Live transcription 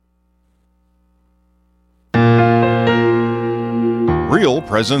Real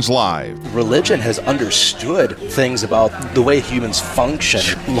Presence Live. Religion has understood things about the way humans function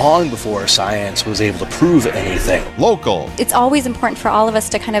long before science was able to prove anything. Local. It's always important for all of us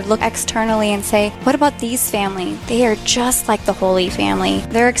to kind of look externally and say, what about these family? They are just like the Holy Family.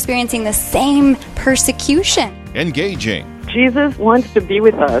 They're experiencing the same persecution. Engaging. Jesus wants to be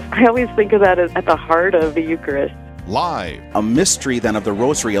with us. I always think of that as at the heart of the Eucharist. Live. A mystery then of the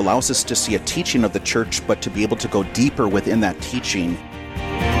Rosary allows us to see a teaching of the Church, but to be able to go deeper within that teaching.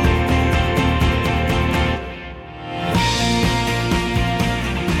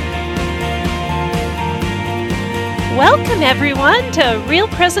 Welcome everyone to Real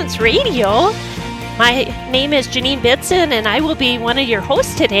Presence Radio. My name is Janine Bitson, and I will be one of your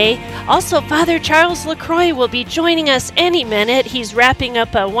hosts today. Also, Father Charles LaCroix will be joining us any minute. He's wrapping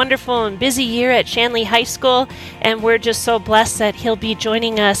up a wonderful and busy year at Shanley High School, and we're just so blessed that he'll be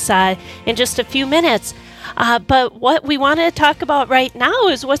joining us in just a few minutes. But what we want to talk about right now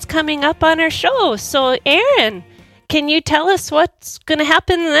is what's coming up on our show. So, Aaron, can you tell us what's going to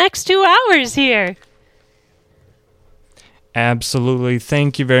happen in the next 2 hours here? Absolutely.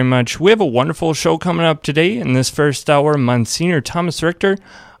 Thank you very much. We have a wonderful show coming up today. In this first hour, Monsignor Thomas Richter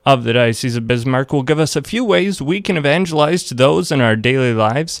of the Diocese of Bismarck will give us a few ways we can evangelize to those in our daily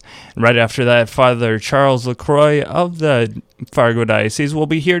lives. And right after that, Father Charles LaCroix of the Fargo Diocese will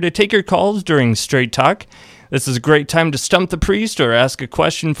be here to take your calls during Straight Talk. This is a great time to stump the priest or ask a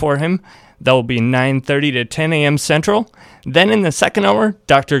question for him. That will be 9:30 to 10 a.m. Central. Then in the second hour,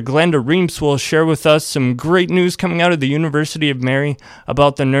 Dr. Glenda Reams will share with us some great news coming out of the University of Mary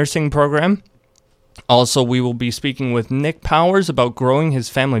about the nursing program. Also, we will be speaking with Nick Powers about growing his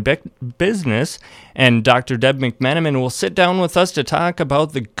family business, and Dr. Deb McManaman will sit down with us to talk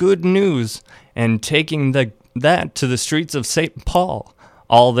about the good news and taking that to the streets of St. Paul.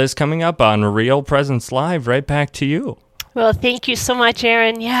 All this coming up on Real Presence Live. Right back to you. Well, thank you so much,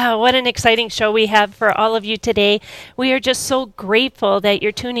 Aaron. Yeah, what an exciting show we have for all of you today. We are just so grateful that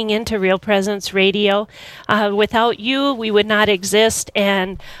you're tuning into Real Presence Radio. Without you, we would not exist.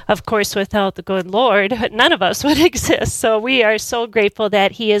 And, of course, without the good Lord, none of us would exist. So we are so grateful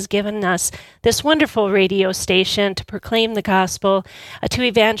that He has given us this wonderful radio station to proclaim the gospel, to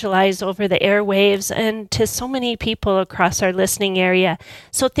evangelize over the airwaves, and to so many people across our listening area.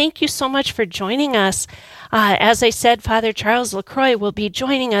 So thank you so much for joining us. As I said, Father Charles LaCroix will be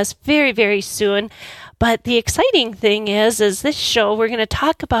joining us very, very soon. But the exciting thing is this show, we're going to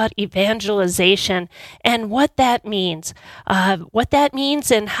talk about evangelization and what that means.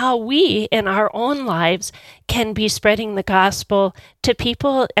 And how we, in our own lives, can be spreading the gospel to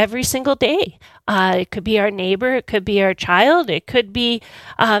people every single day. It could be our neighbor, it could be our child, it could be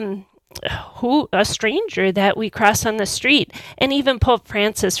a stranger that we cross on the street. And even Pope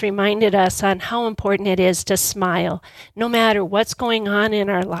Francis reminded us on how important it is to smile. No matter what's going on in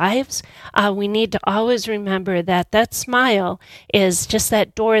our lives, we need to always remember that smile is just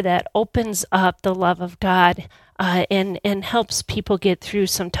that door that opens up the love of God and helps people get through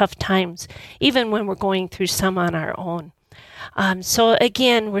some tough times, even when we're going through some on our own. So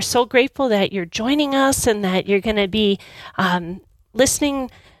again, we're so grateful that you're joining us and that you're going to be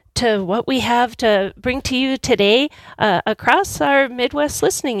listening to what we have to bring to you today across our Midwest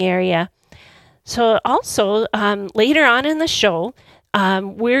listening area. So also, later on in the show,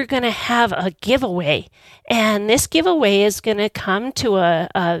 we're going to have a giveaway. And this giveaway is going to come to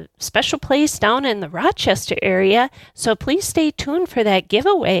a special place down in the Rochester area. So please stay tuned for that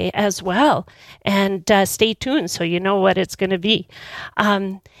giveaway as well. And stay tuned so you know what it's going to be.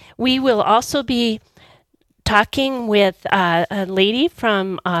 We will also be talking with a lady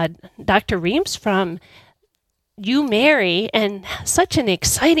from Dr. Reams from UMary, and such an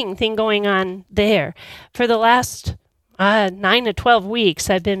exciting thing going on there. For the last 9 to 12 weeks,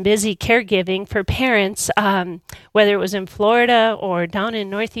 I've been busy caregiving for parents, whether it was in Florida or down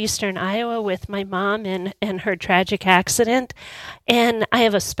in northeastern Iowa with my mom and her tragic accident. And I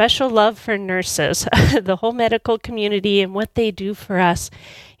have a special love for nurses, the whole medical community and what they do for us.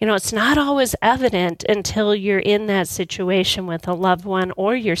 You know, it's not always evident until you're in that situation with a loved one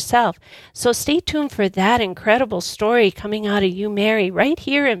or yourself. So stay tuned for that incredible story coming out of UMary right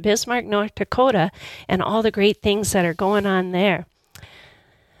here in Bismarck, North Dakota, and all the great things that are going on there.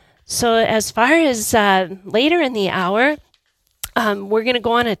 So as far as later in the hour, we're going to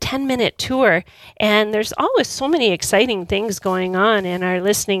go on a 10-minute tour, and there's always so many exciting things going on in our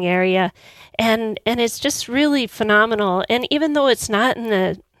listening area, and it's just really phenomenal. And even though it's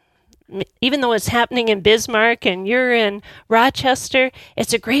happening in Bismarck and you're in Rochester,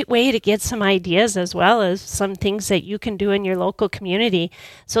 it's a great way to get some ideas as well as some things that you can do in your local community.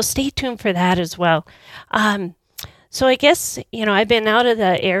 So stay tuned for that as well. So I guess, I've been out of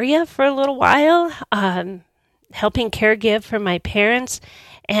the area for a little while, helping caregive for my parents,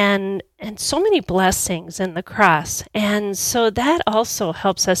 and so many blessings in the cross. And so that also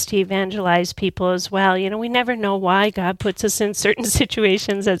helps us to evangelize people as well. We never know why God puts us in certain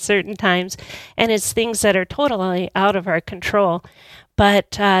situations at certain times, and it's things that are totally out of our control.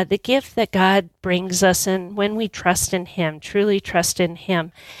 But the gift that God brings us in when we trust in Him, truly trust in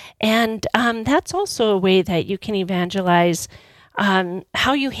Him. And that's also a way that you can evangelize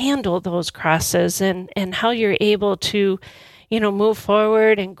how you handle those crosses and how you're able to, move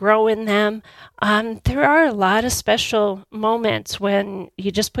forward and grow in them. There are a lot of special moments when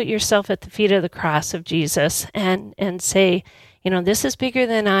you just put yourself at the feet of the cross of Jesus and say, this is bigger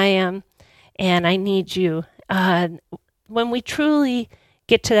than I am, and I need you. When we truly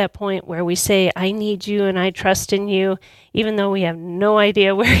get to that point where we say, I need you and I trust in you, even though we have no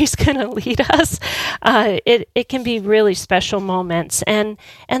idea where He's going to lead us, it can be really special moments. And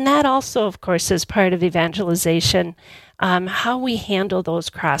that also, of course, is part of evangelization, how we handle those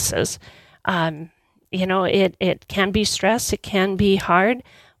crosses. It can be stress, it can be hard,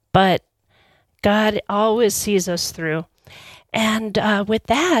 but God always sees us through. And with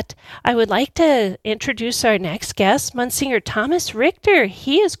that, I would like to introduce our next guest, Monsignor Thomas Richter.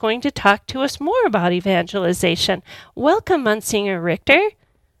 He is going to talk to us more about evangelization. Welcome, Monsignor Richter.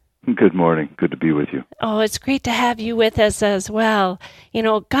 Good morning. Good to be with you. Oh, it's great to have you with us as well.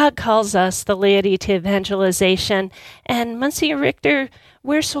 God calls us, the laity, to evangelization. And Monsignor Richter,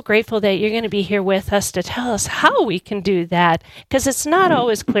 we're so grateful that you're going to be here with us to tell us how we can do that, because it's not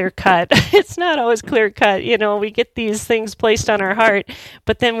always clear-cut. It's not always clear-cut. We get these things placed on our heart,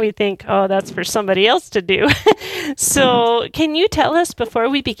 but then we think, oh, that's for somebody else to do. So can you tell us, before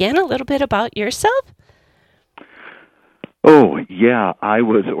we begin, a little bit about yourself? Oh, yeah. I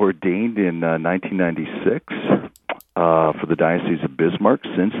was ordained in 1996 for the Diocese of Bismarck.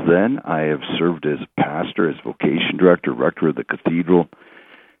 Since then, I have served as pastor, as vocation director, rector of the cathedral,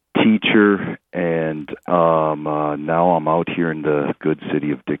 teacher, and now I'm out here in the good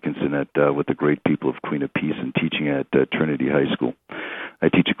city of Dickinson with the great people of Queen of Peace and teaching at Trinity High School. I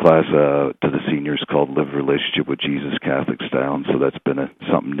teach a class to the seniors called Live a Relationship with Jesus Catholic Style, and so that's been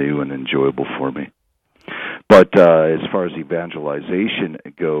something new and enjoyable for me. But as far as evangelization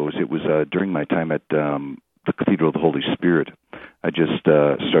goes, it was during my time at the Cathedral of the Holy Spirit. I just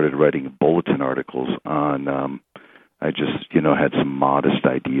started writing bulletin articles on, I just, had some modest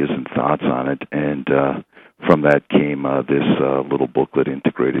ideas and thoughts on it, and from that came this little booklet,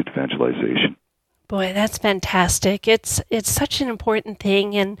 Integrated Evangelization. Boy, that's fantastic. It's such an important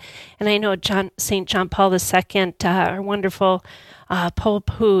thing, and I know St. John Paul II, our wonderful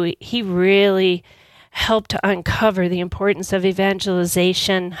Pope, who he really helped to uncover the importance of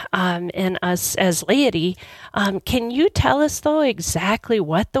evangelization in us as laity. Can you tell us, though, exactly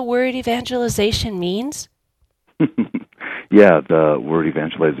what the word evangelization means? Yeah, the word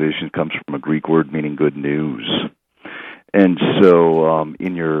evangelization comes from a Greek word meaning good news. And so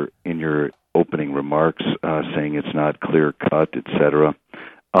in your opening remarks saying it's not clear-cut, etc.,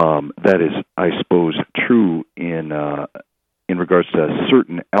 that is, I suppose, true in regards to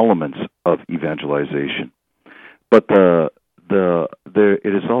certain elements of evangelization. But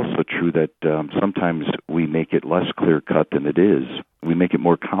it is also true that sometimes we make it less clear-cut than it is. We make it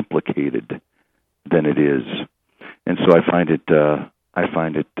more complicated than it is. And so I find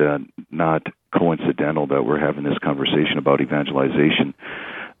it not coincidental that we're having this conversation about evangelization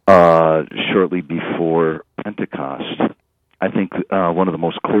shortly before Pentecost. I think one of the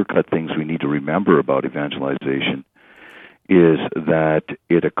most clear-cut things we need to remember about evangelization is that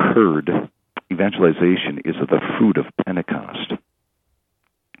it occurred, evangelization is the fruit of Pentecost.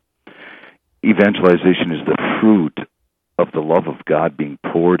 Evangelization is the fruit of the love of God being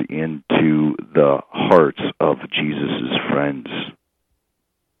poured into the hearts of Jesus' friends.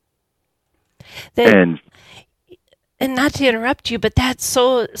 And not to interrupt you, but that's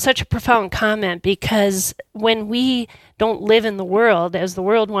such a profound comment, because when we don't live in the world as the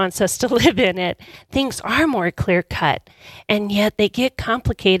world wants us to live in it, things are more clear-cut, and yet they get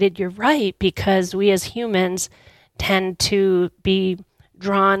complicated. You're right, because we as humans tend to be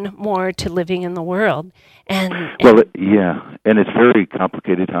drawn more to living in the world. And it's very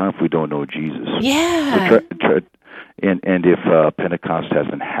complicated, if we don't know Jesus. Yeah. And if Pentecost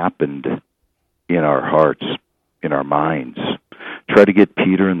hasn't happened in our hearts, in our minds, try to get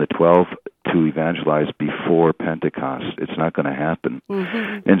Peter and the 12 to evangelize before Pentecost. It's not going to happen.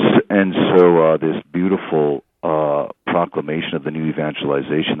 Mm-hmm. And so this beautiful proclamation of the new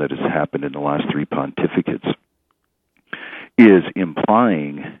evangelization that has happened in the last three pontificates is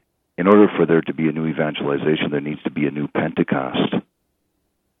implying In order for there to be a new evangelization, there needs to be a new Pentecost,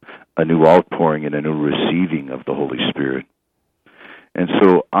 a new outpouring and a new receiving of the Holy Spirit. And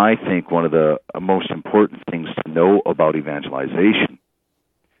so I think one of the most important things to know about evangelization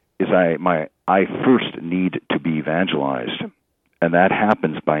is I first need to be evangelized, and that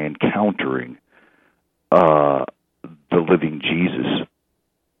happens by encountering the living Jesus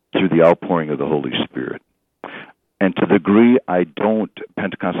through the outpouring of the Holy Spirit. And to the degree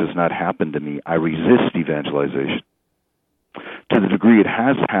Pentecost has not happened to me, I resist evangelization. To the degree it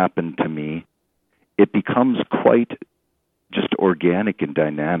has happened to me, it becomes quite just organic and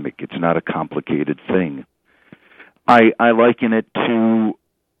dynamic. It's not a complicated thing. I liken it to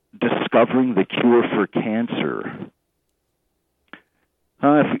discovering the cure for cancer.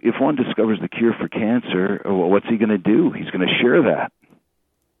 If one discovers the cure for cancer, what's he going to do? He's going to share that.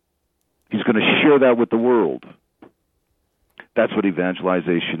 He's going to share that with the world. That's what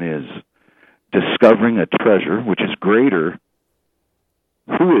evangelization is. Discovering a treasure, which is greater.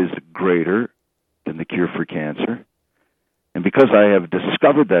 Who is greater than the cure for cancer? And because I have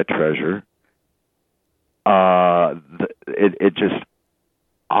discovered that treasure, it just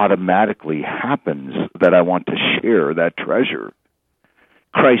automatically happens that I want to share that treasure.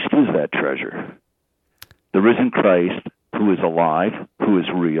 Christ is that treasure. The risen Christ, who is alive, who is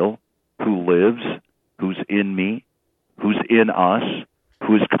real, who lives, who's in me, who's in us,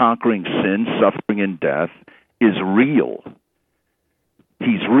 who is conquering sin, suffering, and death, is real.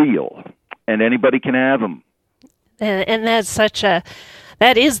 He's real, and anybody can have him. And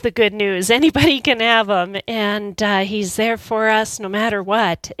that is the good news. Anybody can have him, and he's there for us no matter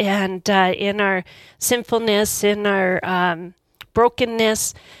what. And in our sinfulness, in our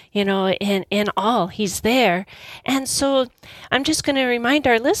brokenness, in all, he's there. And so I'm just going to remind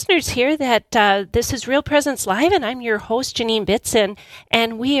our listeners here that this is Real Presence Live, and I'm your host, Janine Bitson,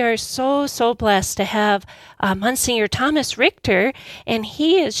 and we are so, so blessed to have Monsignor Thomas Richter, and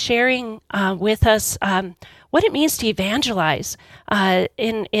he is sharing with us what it means to evangelize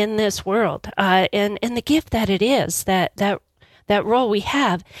in this world, and the gift that it is, that role we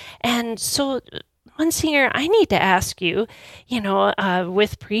have. And so, Monsignor, I need to ask you,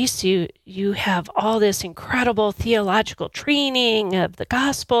 with priests, you have all this incredible theological training of the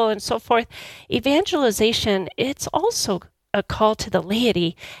gospel and so forth. Evangelization, it's also a call to the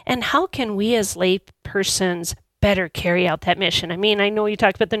laity. And how can we as lay persons better carry out that mission? I mean, I know you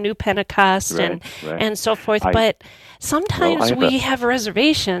talked about the new Pentecost and so forth, but sometimes we have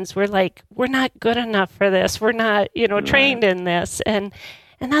reservations. We're like, we're not good enough for this. We're not, trained in this. And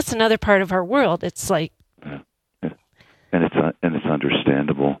that's another part of our world. It's like, and it's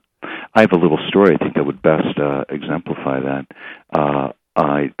understandable. I have a little story I think that would best exemplify that.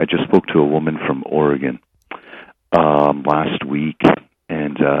 I just spoke to a woman from Oregon last week,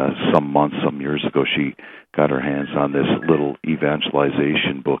 and some years ago, she got her hands on this little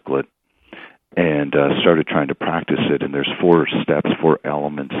evangelization booklet and started trying to practice it. And there's 4 steps, 4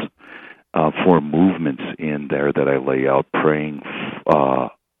 elements, 4 movements in there that I lay out: praying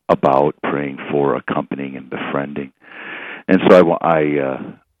praying for, accompanying, and befriending. And so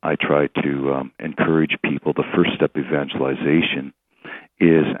I try to encourage people. The first step of evangelization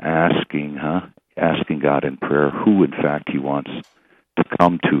is asking God in prayer who, in fact, He wants to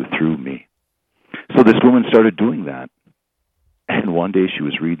come to through me. So this woman started doing that. And one day she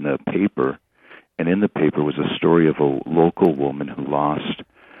was reading a paper, and in the paper was a story of a local woman who lost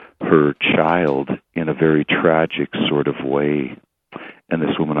her child in a very tragic sort of way. And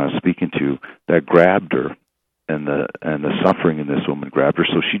this woman I was speaking to, that grabbed her, and the suffering in this woman grabbed her,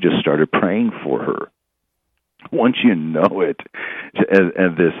 so she just started praying for her. Once you know it,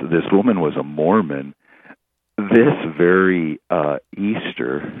 and this woman was a Mormon, this very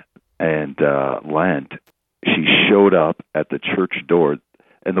Easter and Lent, she showed up at the church door,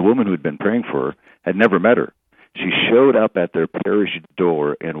 and the woman who had been praying for her had never met her. She showed up at their parish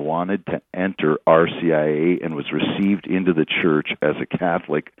door and wanted to enter RCIA and was received into the church as a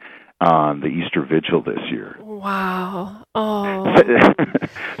Catholic on the Easter Vigil this year. Wow. Oh.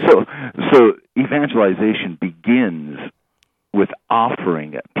 So evangelization begins with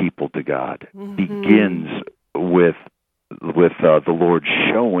offering people to God. Mm-hmm. Begins with the Lord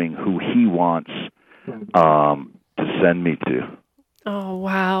showing who He wants to send me to. Oh,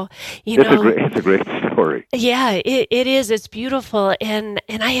 wow. It's a great story. Yeah, it is. It's beautiful. And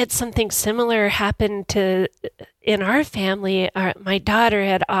I had something similar happen in our family. My daughter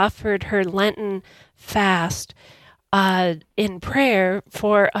had offered her Lenten fast in prayer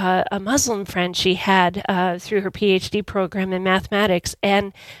for a Muslim friend she had through her PhD program in mathematics.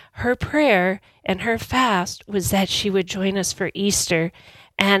 And her prayer and her fast was that she would join us for Easter.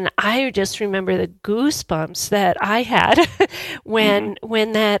 And I just remember the goosebumps that I had when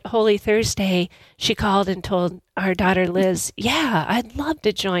that Holy Thursday she called and told our daughter Liz, "Yeah, I'd love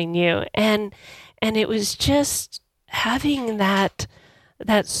to join you." And it was just having that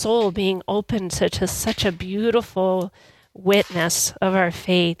soul being open to such a beautiful witness of our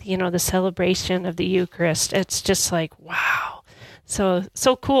faith, the celebration of the Eucharist. It's just like, wow.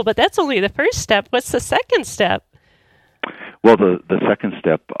 So cool. But that's only the first step. What's the second step? Well, the second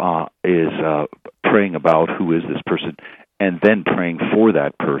step is praying about who is this person, and then praying for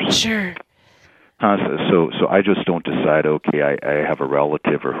that person. Sure. So I just don't decide, okay, I have a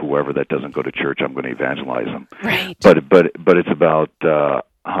relative or whoever that doesn't go to church, I'm going to evangelize them. Right. But it's about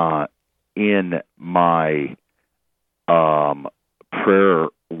in my prayer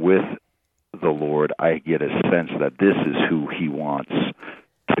with the Lord, I get a sense that this is who He wants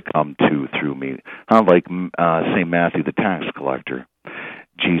to come to through me. Like St. Matthew, the tax collector.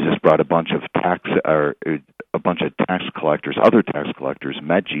 Jesus brought a bunch of tax collectors, other tax collectors,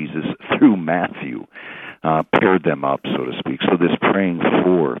 met Jesus through Matthew, paired them up, so to speak. So this praying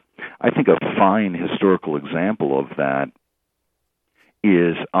for, I think a fine historical example of that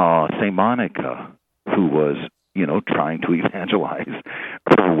is St. Monica, who was, trying to evangelize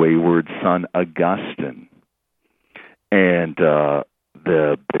her wayward son Augustine. And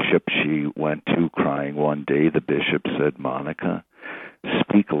the bishop she went to crying one day, the bishop said, "Monica,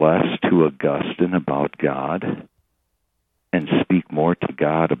 speak less to Augustine about God and speak more to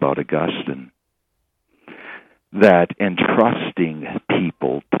God about Augustine." That entrusting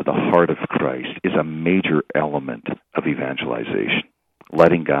people to the heart of Christ is a major element of evangelization,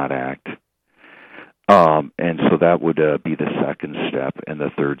 letting God act. And so that would be the second step. And the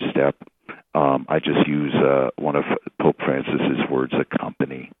third step, I just use one of Pope Francis's words,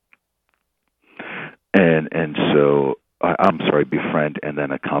 accompany. And so, befriend and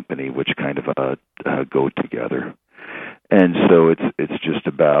then accompany, which kind of go together. And so it's just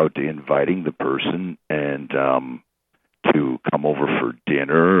about inviting the person and to come over for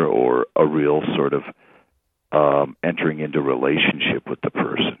dinner, or a real sort of entering into relationship with the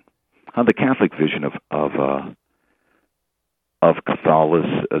person. The Catholic vision of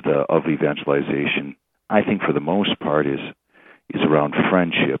Catholicism, of evangelization, I think for the most part is around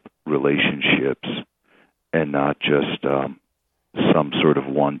friendship, relationships, and not just some sort of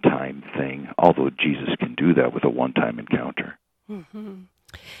one-time thing, although Jesus can do that with a one-time encounter. Mm-hmm.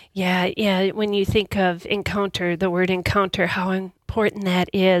 Yeah. When you think of encounter, the word encounter, how important that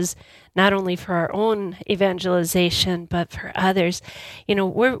is, not only for our own evangelization, but for others.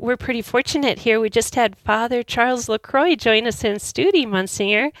 We're pretty fortunate here. We just had Father Charles LaCroix join us in studio,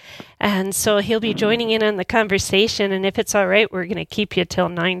 Monsignor, and so he'll be joining in on the conversation. And if it's all right, we're going to keep you till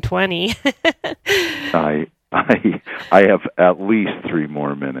 9:20. I have at least 3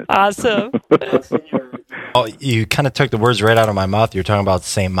 more minutes. Awesome. Oh, you kind of took the words right out of my mouth. You're talking about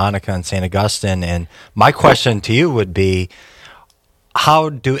St. Monica and St. Augustine, and my question to you would be,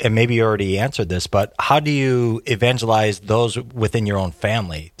 and maybe you already answered this, but how do you evangelize those within your own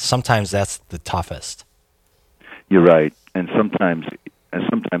family? Sometimes that's the toughest. You're right, and sometimes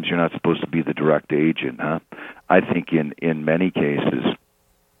you're not supposed to be the direct agent, huh? I think in many cases,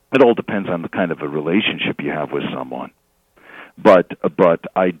 it all depends on the kind of a relationship you have with someone. But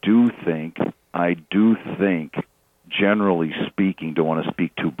I do think, generally speaking, don't want to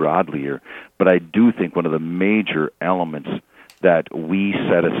speak too broadly here, but I do think one of the major elements that we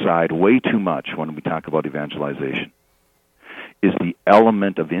set aside way too much when we talk about evangelization is the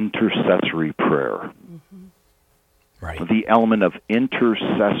element of intercessory prayer. Mm-hmm. Right. The element of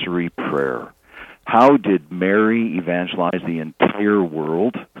intercessory prayer. How did Mary evangelize the entire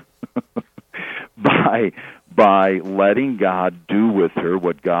world? By letting God do with her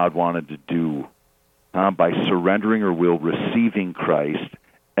what God wanted to do, by surrendering her will, receiving Christ,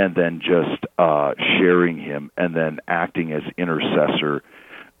 and then just sharing Him, and then acting as intercessor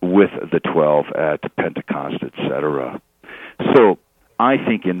with the 12 at Pentecost, etc. So I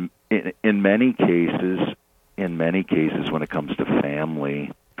think in many cases, when it comes to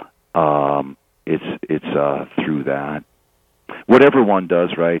family, it's through that. Whatever one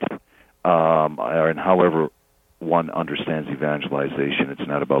does, right, and however one understands evangelization, it's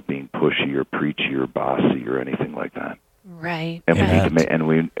not about being pushy or preachy or bossy or anything like that. Right.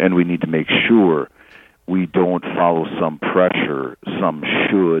 And we need to make sure we don't follow some pressure, some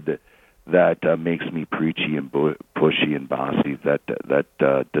should that makes me preachy and pushy and bossy. That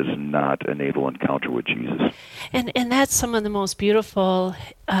does not enable encounter with Jesus. And that's some of the most beautiful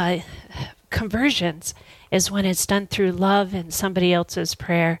conversions is when it's done through love and somebody else's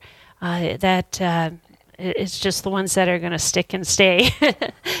prayer. It's just the ones that are going to stick and stay,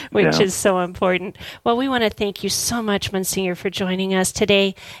 which is so important. Well, we want to thank you so much, Monsignor, for joining us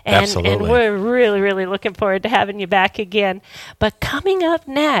today. And we're really, really looking forward to having you back again. But coming up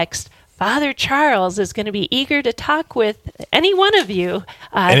next, Father Charles is going to be eager to talk with any one of you.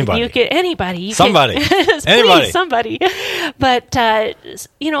 Anybody. Somebody. But,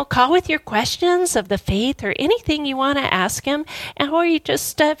 call with your questions of the faith or anything you want to ask him, or you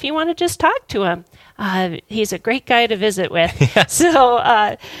just, if you want to just talk to him. He's a great guy to visit with.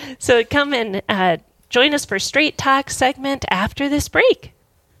 So come and join us for Straight Talk segment after this break.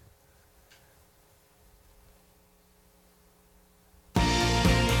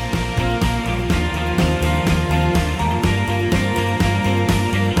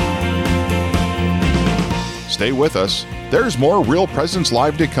 Stay with us. There's more Real Presence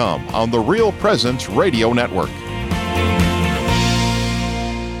Live to come on the Real Presence Radio Network.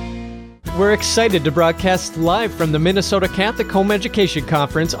 We're excited to broadcast live from the Minnesota Catholic Home Education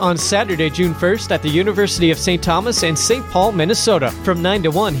Conference on Saturday, June 1st at the University of St. Thomas in St. Paul, Minnesota. From 9 to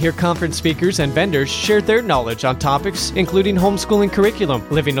 1, hear conference speakers and vendors share their knowledge on topics including homeschooling curriculum,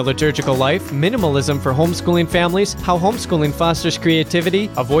 living a liturgical life, minimalism for homeschooling families, how homeschooling fosters creativity,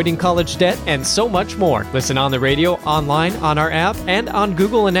 avoiding college debt, and so much more. Listen on the radio, online, on our app, and on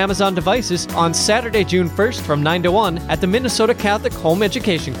Google and Amazon devices on Saturday, June 1st from 9 to 1 at the Minnesota Catholic Home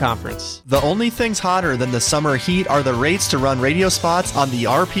Education Conference. The only things hotter than the summer heat are the rates to run radio spots on the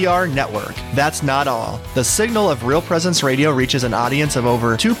RPR network. That's not all. The signal of Real Presence Radio reaches an audience of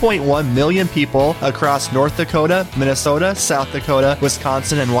over 2.1 million people across North Dakota, Minnesota, South Dakota,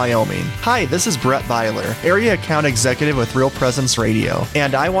 Wisconsin, and Wyoming. Hi, this is Brett Byler, Area Account Executive with Real Presence Radio,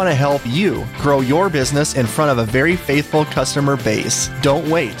 and I want to help you grow your business in front of a very faithful customer base. Don't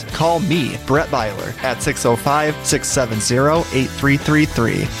wait. Call me, Brett Byler, at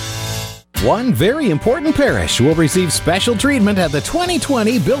 605-670-8333. One very important parish will receive special treatment at the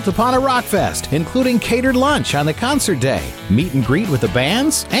 2020 Built Upon a Rock Fest, including catered lunch on the concert day, meet and greet with the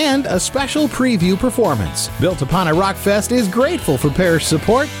bands, and a special preview performance. Built Upon a Rock Fest is grateful for parish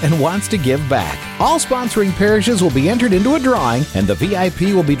support and wants to give back. All sponsoring parishes will be entered into a drawing, and the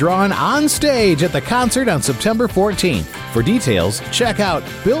VIP will be drawn on stage at the concert on September 14th. For details, check out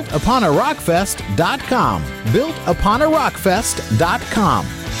builtuponarockfest.com. builtuponarockfest.com.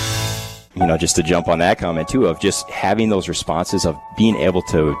 Just to jump on that comment too, of just having those responses of being able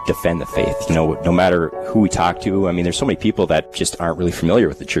to defend the faith, no matter who we talk to. I mean, there's so many people that just aren't really familiar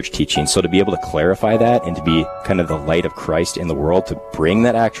with the church teaching. So to be able to clarify that and to be kind of the light of Christ in the world, to bring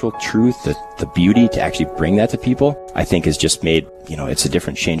that actual truth, the beauty, to actually bring that to people, I think has just made, it's a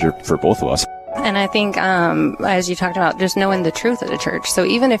different changer for both of us. And I think, as you talked about, just knowing the truth of the church. So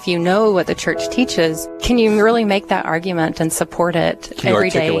even if you know what the church teaches, can you really make that argument and support it every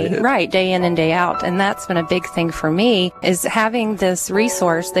day? Right, day in and day out. And that's been a big thing for me, is having this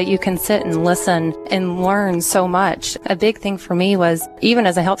resource that you can sit and listen and learn so much. A big thing for me was, even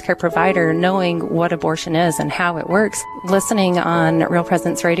as a healthcare provider, knowing what abortion is and how it works. Listening on Real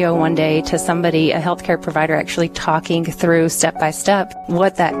Presence Radio one day to somebody, a healthcare provider, actually talking through step by step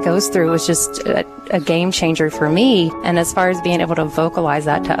what that goes through was just a game changer for me. And as far as being able to vocalize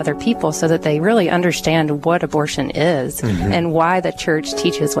that to other people so that they really understand what abortion is and why the church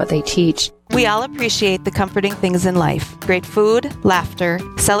teaches what they teach. We all appreciate the comforting things in life: great food, laughter,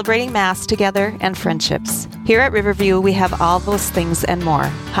 celebrating Mass together, and friendships. Here at Riverview, we have all those things and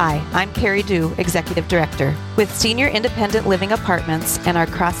more. Hi, I'm Carrie Dew, Executive Director. With senior independent living apartments and our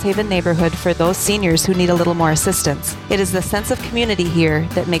Crosshaven neighborhood for those seniors who need a little more assistance, it is the sense of community here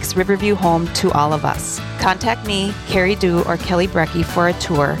that makes Riverview home to all of us. Contact me, Carrie Dew, or Kelly Brecky for a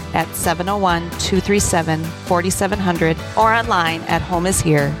tour at 701-237-4700 or online at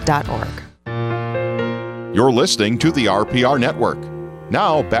homeishere.org. You're listening to the RPR Network.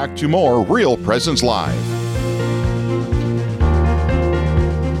 Now back to more Real Presence Live.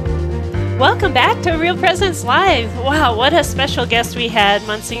 Welcome back to Real Presence Live. Wow, what a special guest we had,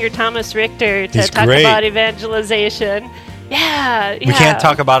 Monsignor Thomas Richter, to talk about evangelization. Yeah. We can't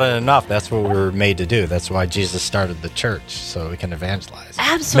talk about it enough. That's what we were made to do. That's why Jesus started the church, so we can evangelize.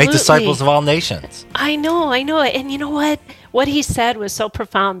 Absolutely. Make disciples of all nations. I know. And you know what? What he said was so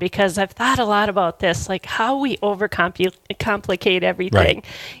profound, because I've thought a lot about this, like how we overcomplicate everything.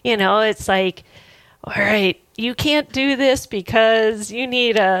 Right. It's like, all right, you can't do this because you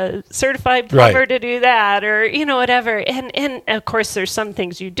need a certified plumber to do that, or, whatever. And of course, there's some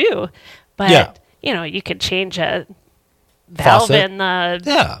things you do, but, you could change a valve faucet in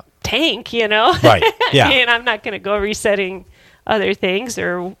the tank, Right, yeah. And I'm not going to go resetting other things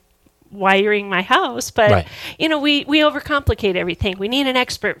or wiring my house, but Right. we overcomplicate everything. We need an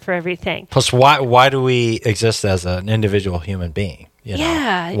expert for everything. Plus, why do we exist as an individual human being? You know?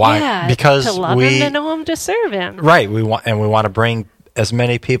 Yeah, Why? yeah. Because to love him, to know him, to serve him. Right. We want to bring as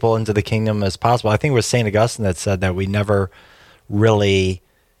many people into the kingdom as possible. I think it was St. Augustine that said that we never really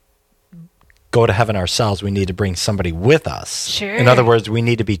go to heaven ourselves. We need to bring somebody with us. Sure. In other words, we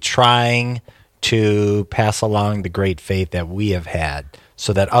need to be trying to pass along the great faith that we have had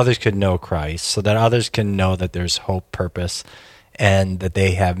so that others could know Christ, so that others can know that there's hope, purpose, and that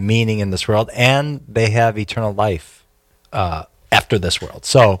they have meaning in this world, and they have eternal life after this world.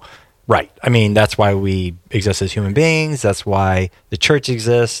 So, right. I mean, that's why we exist as human beings. That's why the church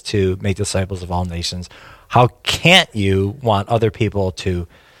exists, to make disciples of all nations. How can't you want other people to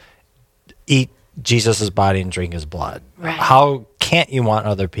eat Jesus' body and drink his blood? Right. How can't you want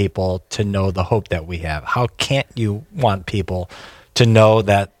other people to know the hope that we have? How can't you want people to know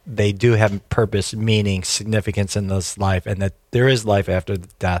that they do have purpose, meaning, significance in this life, and that there is life after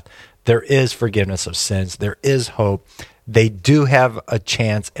death? There is forgiveness of sins. There is hope. They do have a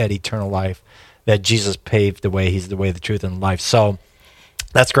chance at eternal life, that Jesus paved the way. He's the way, the truth, and life. So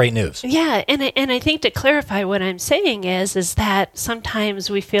that's great news. Yeah, and I think to clarify what I'm saying is that sometimes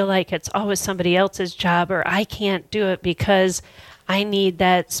we feel like it's always somebody else's job, or I can't do it because I need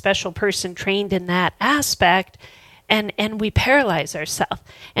that special person trained in that aspect, and we paralyze ourselves.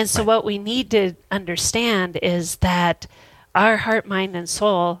 And so what we need to understand is that our heart, mind, and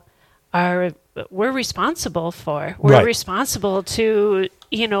soul we're responsible for. We're responsible to,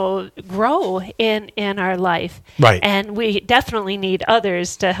 grow in our life. Right. And we definitely need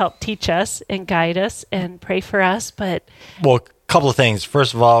others to help teach us and guide us and pray for us. But well, a couple of things.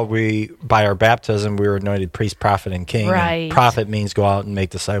 First of all, by our baptism, we were anointed priest, prophet, and king. Right. And prophet means go out and make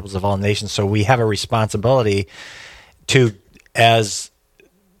disciples of all nations. So we have a responsibility to, as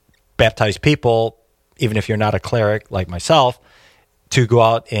baptized people, even if you're not a cleric like myself, to go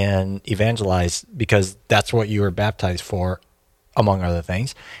out and evangelize, because that's what you were baptized for, among other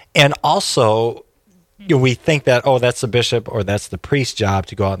things. And also, we think that, that's the bishop or that's the priest's job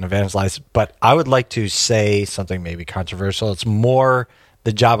to go out and evangelize. But I would like to say something maybe controversial. It's more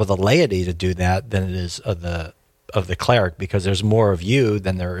the job of the laity to do that than it is of the cleric, because there's more of you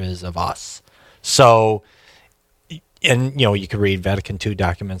than there is of us. So, and you can read Vatican II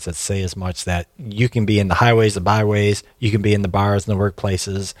documents that say as much, that you can be in the highways, the byways, you can be in the bars, in the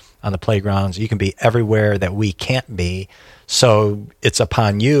workplaces, on the playgrounds, you can be everywhere that we can't be. So it's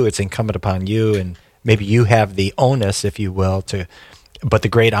incumbent upon you, and maybe you have the onus, if you will, but the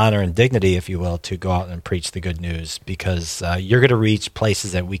great honor and dignity, if you will, to go out and preach the good news, because you're going to reach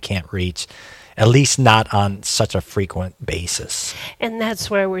places that we can't reach, at least not on such a frequent basis. And that's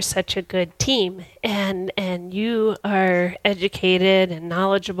where we're such a good team. And you are educated and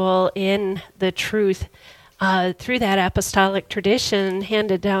knowledgeable in the truth through that apostolic tradition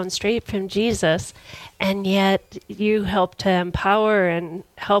handed down straight from Jesus. And yet you help to empower and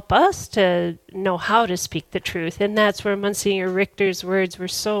help us to know how to speak the truth. And that's where Monsignor Richter's words were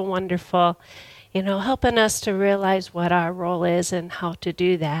so wonderful, helping us to realize what our role is and how to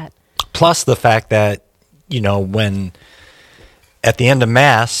do that. Plus the fact that, when at the end of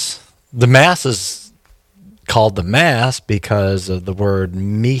Mass, the Mass is called the Mass because of the word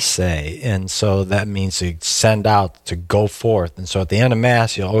mise, and so that means to send out, to go forth. And so at the end of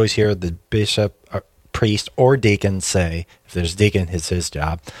Mass, you'll always hear the bishop, priest, or deacon say, if there's deacon, it's his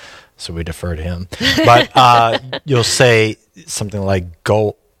job, so we defer to him. But you'll say something like,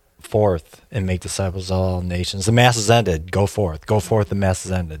 go forth and make disciples of all nations. The Mass is ended. Go forth. Go forth. The Mass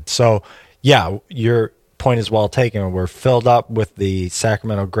is ended. So, yeah, your point is well taken. We're filled up with the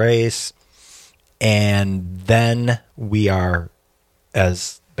sacramental grace, and then we are,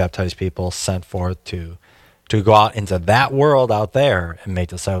 as baptized people, sent forth to go out into that world out there and make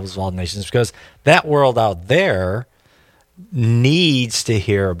disciples of all nations, because that world out there needs to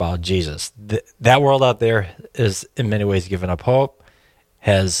hear about Jesus. That world out there is in many ways given up hope,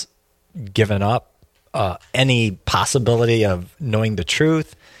 has given up any possibility of knowing the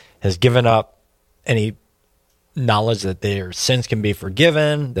truth, has given up any knowledge that their sins can be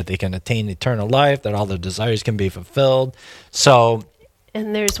forgiven, that they can attain eternal life, that all their desires can be fulfilled. So we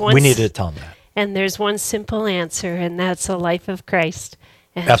need to tell them that. And there's one simple answer, and that's a life of Christ.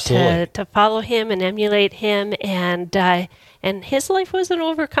 And absolutely. To follow him and emulate him, and his life wasn't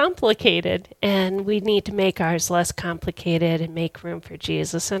overcomplicated, and we need to make ours less complicated and make room for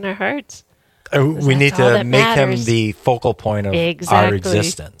Jesus in our hearts. We need to make him the focal point of our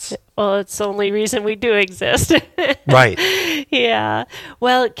existence. Well, it's the only reason we do exist. Right. Yeah.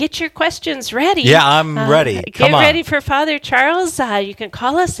 Well, get your questions ready. Yeah, I'm ready. Get ready for Father Charles. You can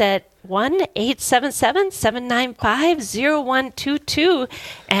call us at 1-877-795-0122.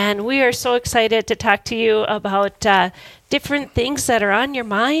 And we are so excited to talk to you about different things that are on your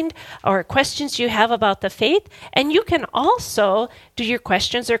mind or questions you have about the faith. And you can also do your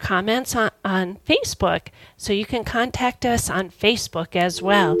questions or comments on Facebook. So you can contact us on Facebook as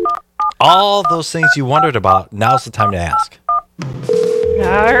well. All those things you wondered about, now's the time to ask.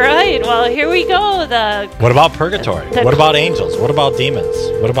 All right. Well, here we go. What about purgatory? What about angels? What about demons?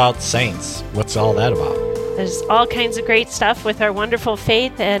 What about saints? What's all that about? There's all kinds of great stuff with our wonderful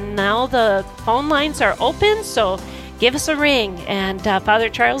faith. And now the phone lines are open, so give us a ring, and Father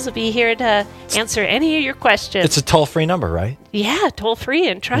Charles will be here to answer any of your questions. It's a toll-free number, right? Yeah, toll-free,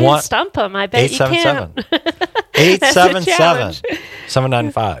 and try and stump them. I bet you can.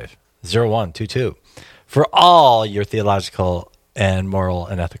 877-795-0122 for all your theological and moral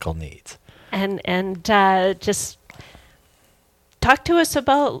and ethical needs. And just talk to us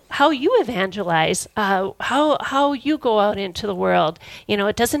about how you evangelize, how you go out into the world. You know,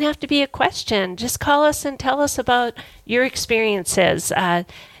 it doesn't have to be a question. Just call us and tell us about your experiences.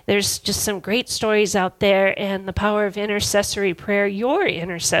 There's just some great stories out there, and the power of intercessory prayer, your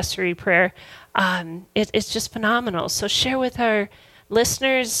intercessory prayer, it's just phenomenal. So share with our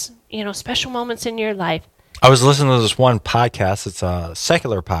listeners, you know, special moments in your life. I was listening to this one podcast. It's a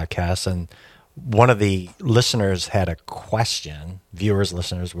secular podcast, and one of the listeners had a question, viewers,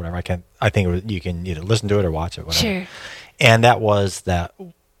 listeners, whatever. I think you can either listen to it or watch it, whatever. Sure. And that was that,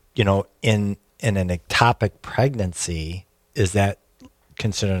 you know, in an ectopic pregnancy, is that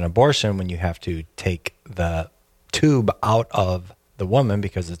considered an abortion when you have to take the tube out of the woman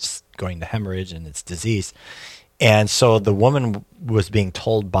because it's going to hemorrhage and it's disease? And so the woman was being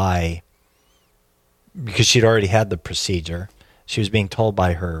told because she'd already had the procedure, she was being told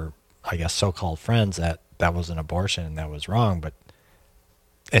by her, I guess, so-called friends that was an abortion and that was wrong.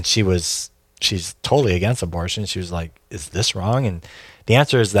 And she's totally against abortion. She was like, is this wrong? And the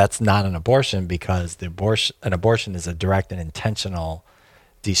answer is that's not an abortion, because an abortion is a direct and intentional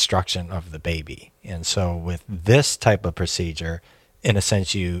destruction of the baby. And so with this type of procedure, in a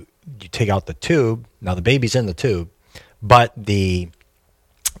sense, you take out the tube. Now the baby's in the tube, but the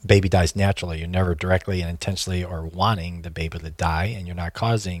baby dies naturally. You're never directly and intentionally or wanting the baby to die, and you're not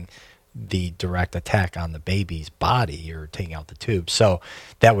causing the direct attack on the baby's body. You're taking out the tube. So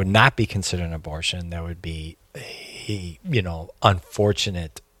that would not be considered an abortion. That would be a,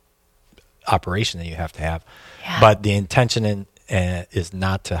 unfortunate operation that you have to have. Yeah. But the intention is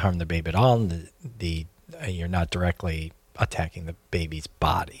not to harm the baby at all. And you're not directly attacking the baby's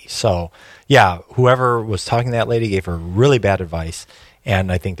body. So yeah, whoever was talking to that lady gave her really bad advice,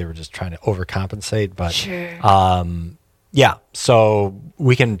 and I think they were just trying to overcompensate. But sure. Yeah, so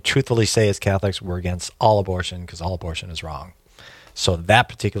we can truthfully say as Catholics we're against all abortion, because all abortion is wrong. So that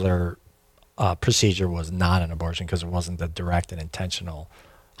particular procedure was not an abortion, because it wasn't the direct and intentional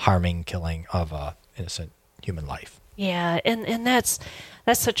harming, killing of a innocent human life. Yeah, and that's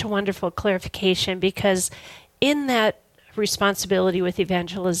such a wonderful clarification, because in that responsibility with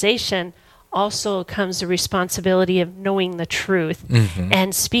evangelization also comes the responsibility of knowing the truth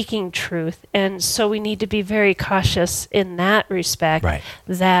and speaking truth. And so we need to be very cautious in that respect, right,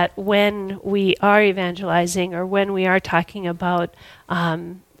 that when we are evangelizing or when we are talking about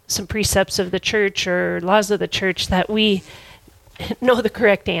some precepts of the church or laws of the church, that we know the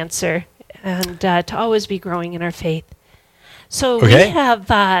correct answer, and to always be growing in our faith. So we have...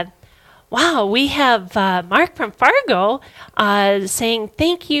 we have Mark from Fargo saying,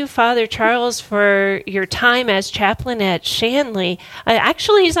 thank you, Father Charles, for your time as chaplain at Shanley.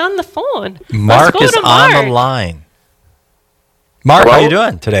 Actually, he's on the phone. Mark is on the line. Mark, hello? How you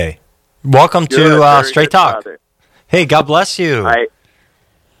doing today? Welcome to Straight Talk. Father. Hey, God bless you.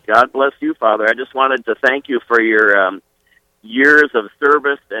 God bless you, Father. I just wanted to thank you for your years of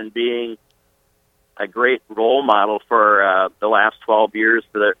service and being a great role model for the last 12 years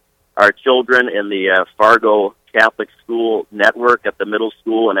for our children in the Fargo Catholic School Network at the middle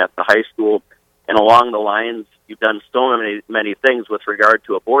school and at the high school. And along the lines, you've done so many things with regard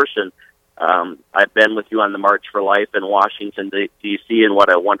to abortion. I've been with you on the March for Life in Washington, D.C., and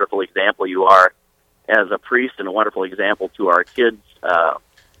what a wonderful example you are as a priest and a wonderful example to our kids.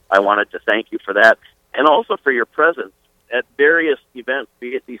 I wanted to thank you for that, and also for your presence at various events, be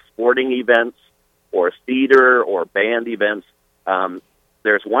it these sporting events or theater or band events.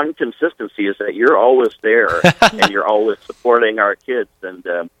 There's one consistency, is that you're always there and you're always supporting our kids. And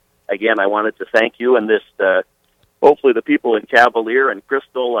again, I wanted to thank you, and this hopefully the people in Cavalier and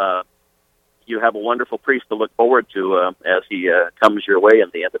Crystal, you have a wonderful priest to look forward to as he comes your way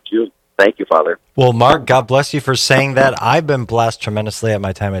in the end of June. Thank you, Father. Well, Mark, God bless you for saying that. I've been blessed tremendously at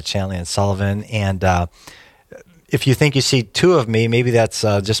my time at Shanley and Sullivan, and if you think you see two of me, maybe that's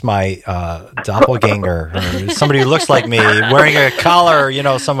just my doppelganger, or somebody who looks like me wearing a collar,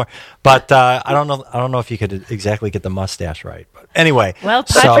 somewhere. But I don't know if you could exactly get the mustache right. But anyway, well,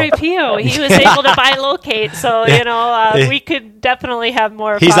 Padre Pio, he was able to bilocate, so we could definitely have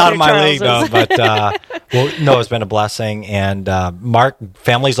more. He's Father out of my Charleses. league, though. But no, it's been a blessing, and Mark,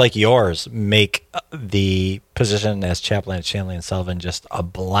 families like yours make the position as chaplain at Shanley and Sullivan just a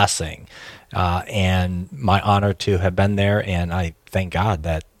blessing. And my honor to have been there, and I thank God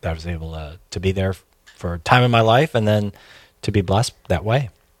that I was able to be there for a time in my life and then to be blessed that way.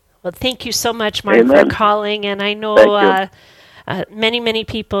 Well, thank you so much, Mark, Amen. for calling, and I know many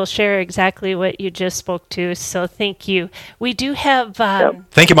people share exactly what you just spoke to, so thank you. We do have...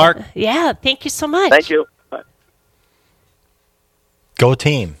 Thank you, Mark. Yeah, thank you so much. Thank you. Go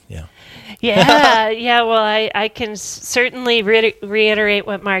team, yeah. Yeah. Well, I can certainly reiterate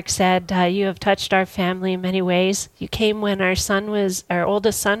what Mark said. You have touched our family in many ways. You came when our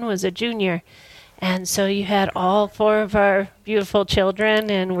oldest son was a junior, and so you had all four of our beautiful children,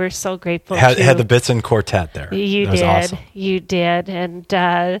 and we're so grateful. Had the Bitson quartet there. You did, awesome. You did, and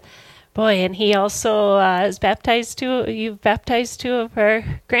boy, and he also is baptized two. You've baptized two of our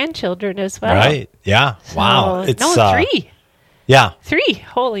grandchildren as well. Right? Yeah. So, wow. It's 3. Yeah. 3.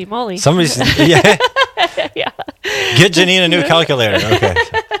 Holy moly. Somebody's yeah. Get Janine a new calculator. Okay.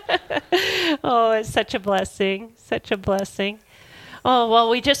 Oh, it's such a blessing. Such a blessing. Oh, well,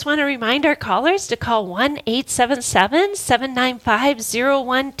 we just want to remind our callers to call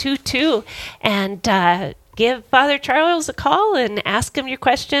 1-877-795-0122 and give Father Charles a call and ask him your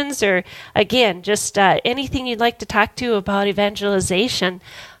questions, or, again, just anything you'd like to talk to about evangelization.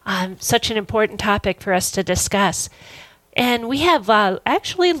 Such an important topic for us to discuss. And we have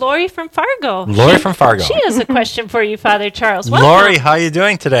actually Lori from Fargo. Lori from Fargo. She has a question for you, Father Charles. Welcome. Lori, how are you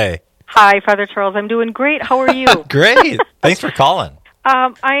doing today? Hi, Father Charles. I'm doing great. How are you? Great. Thanks for calling.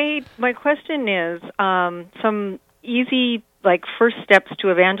 My question is some easy first steps to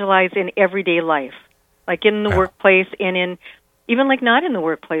evangelize in everyday life, like in the workplace and in even not in the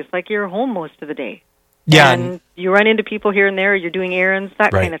workplace, like you're home most of the day. Yeah, and you run into people here and there. You're doing errands,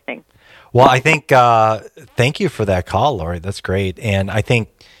 that kind of thing. Well, I think, thank you for that call, Lori. That's great. And I think,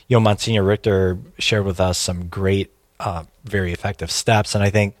 Monsignor Richter shared with us some great, very effective steps. And I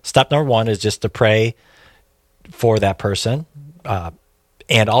think step number 1 is just to pray for that person.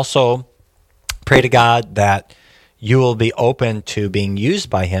 And also pray to God that you will be open to being used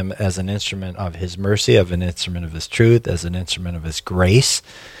by him as an instrument of his mercy, of an instrument of his truth, as an instrument of his grace.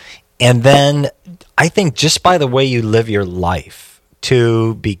 And then I think just by the way you live your life,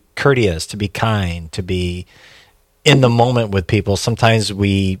 to be courteous, to be kind, to be in the moment with people. Sometimes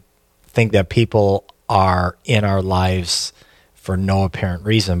we think that people are in our lives for no apparent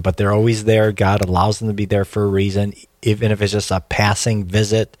reason, but they're always there. God allows them to be there for a reason, even if it's just a passing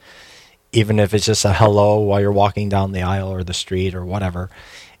visit, even if it's just a hello while you're walking down the aisle or the street or whatever.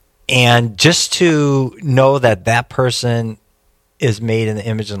 And just to know that that person is made in the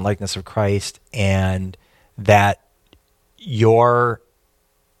image and likeness of Christ, and that your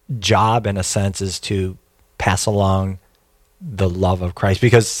job, in a sense, is to pass along the love of Christ.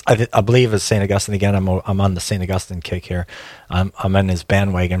 Because I believe, as St. Augustine, again, I'm on the St. Augustine kick here. I'm in his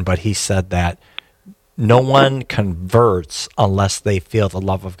bandwagon, but he said that no one converts unless they feel the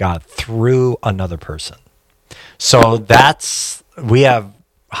love of God through another person. So we have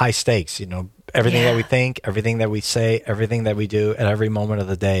high stakes, everything that we think, everything that we say, everything that we do at every moment of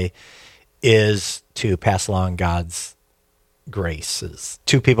the day is to pass along God's graces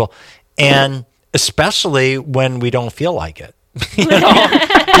to people, and especially when we don't feel like it.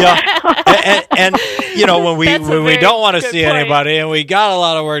 And when we don't want to see anybody, and we got a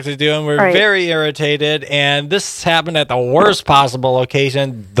lot of work to do, and we're very irritated, and this happened at the worst possible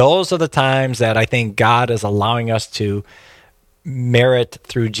occasion. Those are the times that I think God is allowing us to merit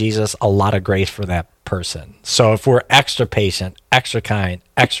through Jesus a lot of grace for that person. So if we're extra patient, extra kind,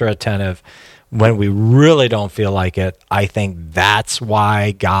 extra attentive when we really don't feel like it, I think that's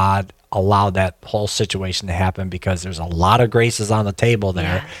why God allowed that whole situation to happen, because there's a lot of graces on the table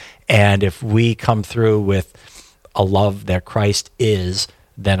there. Yeah. And if we come through with a love that Christ is,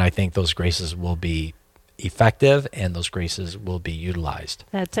 then I think those graces will be effective and those graces will be utilized.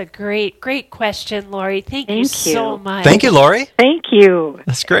 That's a great question, Lori. Thank you so much. Thank you, Lori. Thank you.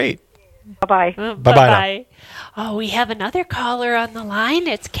 That's great. Bye-bye. Bye-bye. Oh, we have another caller on the line.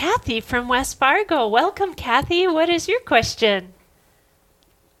 It's Kathy from West Fargo. Welcome, Kathy. What is your question?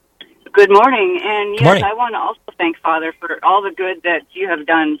 Good morning. And yes, morning. I want to also thank Father for all the good that you have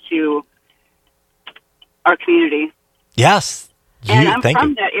done to our community. Yes. And I'm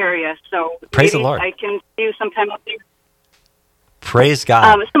from that area, so praise the Lord. I can see you sometime up there. Praise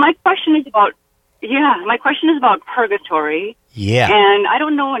God. So my question is about purgatory. Yeah. And I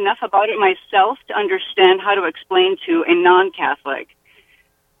don't know enough about it myself to understand how to explain to a non-Catholic.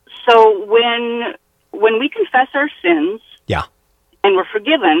 So when we confess our sins, yeah, and we're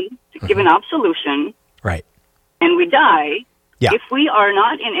forgiven, given absolution, right, and we die, yeah. If we are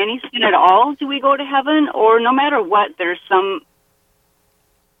not in any sin at all, do we go to heaven? Or no matter what, there's some...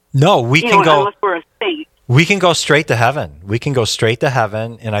 No, we can go... Unless we're a saint. We can go straight to heaven. We can go straight to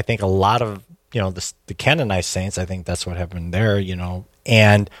heaven, and I think a lot of, the canonized saints, I think that's what happened there,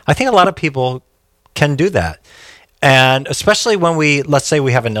 and I think a lot of people can do that. And especially when let's say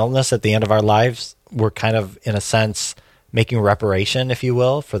we have an illness at the end of our lives, we're kind of, in a sense, making reparation, if you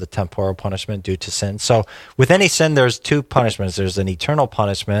will, for the temporal punishment due to sin. So with any sin, there's two punishments. There's an eternal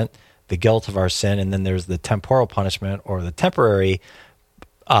punishment, the guilt of our sin, and then there's the temporal punishment, or the temporary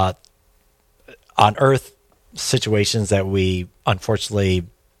on earth situations that we unfortunately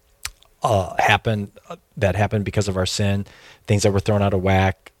happen because of our sin, things that were thrown out of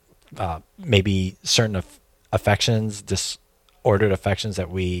whack, maybe certain affections, disordered affections that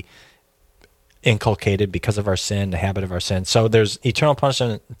we inculcated because of our sin, the habit of our sin. So there's eternal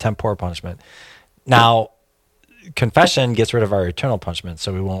punishment and temporal punishment. Now, confession gets rid of our eternal punishment,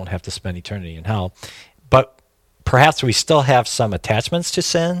 so we won't have to spend eternity in hell. But perhaps we still have some attachments to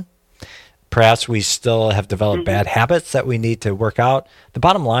sin. Perhaps we still have developed bad habits that we need to work out. The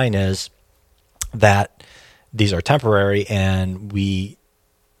bottom line is that these are temporary, and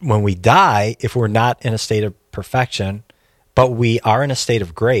when we die, if we're not in a state of perfection, but we are in a state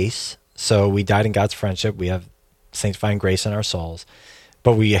of grace, so we died in God's friendship, we have sanctifying grace in our souls,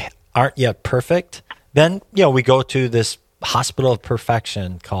 but we aren't yet perfect, then we go to this hospital of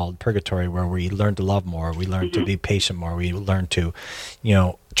perfection called purgatory, where we learn to love more, we learn to be patient more, we learn to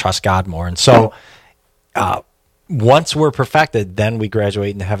trust God more. And so once we're perfected, then we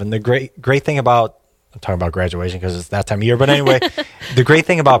graduate into heaven. The great thing about, I'm talking about graduation because it's that time of year, but anyway, the great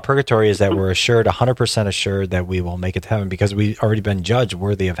thing about purgatory is that we're assured, 100% assured, that we will make it to heaven, because we've already been judged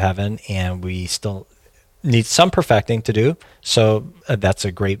worthy of heaven, and we still need some perfecting to do. So that's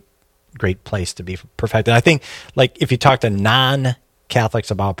a great place to be perfected. I think, like, if you talk to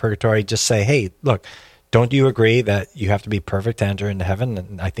non-Catholics about purgatory, just say, hey, look, don't you agree that you have to be perfect to enter into heaven?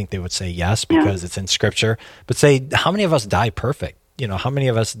 And I think they would say yes, because it's in Scripture. But say, how many of us die perfect? How many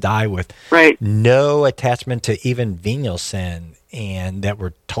of us die with no attachment to even venial sin, and that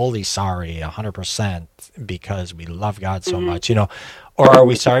we're totally sorry 100% because we love God so much, or are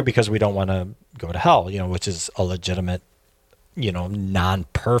we sorry because we don't want to go to hell, which is a legitimate,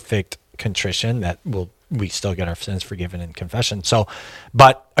 non-perfect contrition that we still get our sins forgiven in confession. So,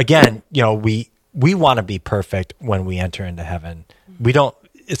 but again, we want to be perfect when we enter into heaven. We don't.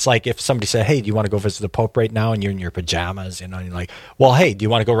 It's like if somebody said, hey, do you want to go visit the Pope right now? And you're in your pajamas, and you're like, well, hey, do you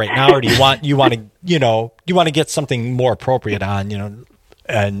want to go right now? Or do you want to get something more appropriate on,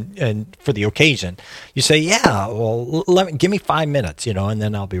 and for the occasion? You say, yeah, well, give me 5 minutes, and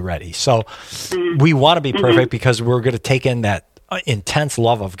then I'll be ready. So we want to be perfect because we're going to take in that intense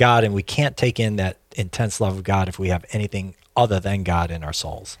love of God, and we can't take in that intense love of God if we have anything other than God in our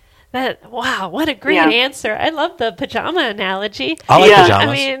souls. Wow, what a great answer. I love the pajama analogy. I like pajamas.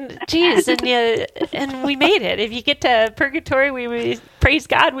 I mean, geez, and we made it. If you get to purgatory, we praise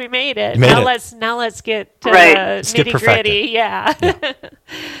God, we made it. Now let's get to nitty gritty. Yeah.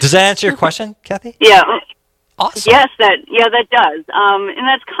 Does that answer your question, Kathy? Yeah. Awesome. Yes, that does. And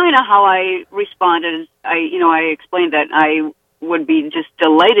that's kind of how I responded. I explained that I would be just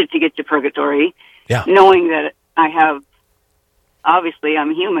delighted to get to purgatory, knowing that I have. Obviously,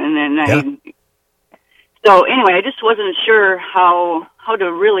 I'm human, and so anyway, I just wasn't sure how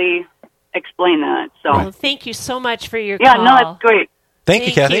to really explain that. So, well, thank you so much for your call. No, that's great. Thank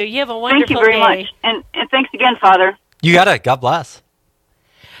you, Kathy. You have a wonderful day. Thank you very much, and thanks again, Father. You got it. God bless.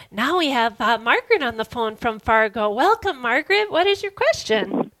 Now we have Margaret on the phone from Fargo. Welcome, Margaret. What is your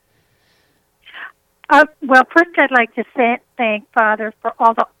question? Well, first I'd like to thank Father for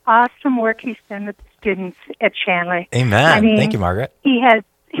all the awesome work he's done with the students at Chandler. Amen. I mean, thank you, Margaret. You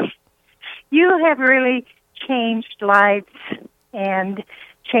have really changed lives and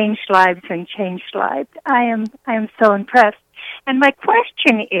changed lives. I am so impressed. And my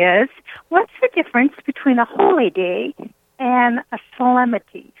question is, what's the difference between a holy day and a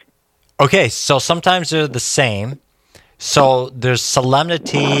solemnity? Okay, so sometimes they're the same. So there's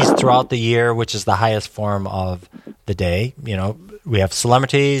solemnities throughout the year, which is the highest form of the day. We have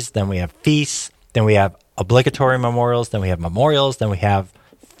solemnities, then we have feasts, then we have obligatory memorials, then we have memorials, then we have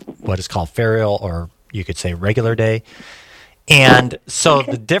what is called ferial or you could say regular day. And so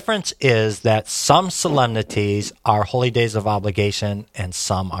the difference is that some solemnities are holy days of obligation and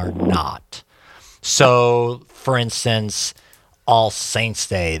some are not. So, for instance, All Saints'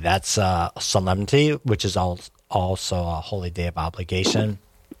 Day, that's a solemnity, which is also a holy day of obligation.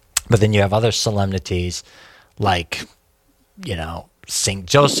 But then you have other solemnities like, St.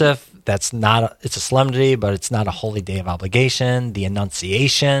 Joseph. It's a solemnity, but it's not a holy day of obligation. The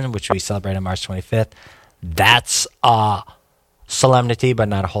Annunciation, which we celebrate on March 25th, that's a solemnity, but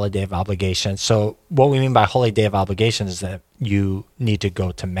not a holy day of obligation. So what we mean by holy day of obligation is that you need to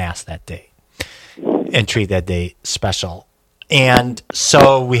go to Mass that day and treat that day special. And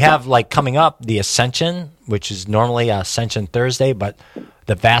so we have coming up the Ascension, which is normally Ascension Thursday, but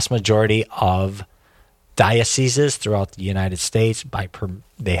the vast majority of dioceses throughout the United States,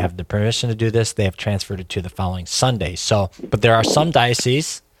 they have the permission to do this. They have transferred it to the following Sunday. But there are some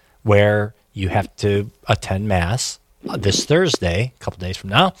dioceses where you have to attend Mass this Thursday, a couple days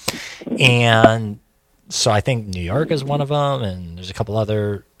from now. And so I think New York is one of them, and there's a couple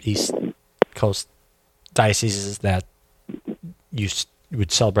other East Coast dioceses that you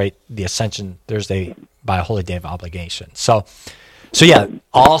would celebrate the Ascension Thursday by a holy day of obligation. So yeah,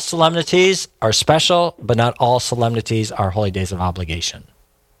 all solemnities are special, but not all solemnities are holy days of obligation.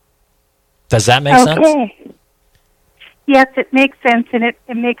 Does that make sense? Okay. Yes, it makes sense, and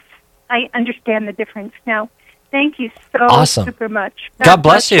I understand the difference now. Thank you so super much. God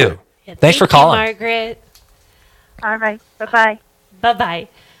bless you. Yeah, Thanks for calling. Margaret. All right. Bye-bye. Bye-bye.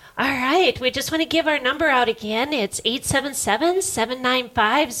 All right, we just want to give our number out again. It's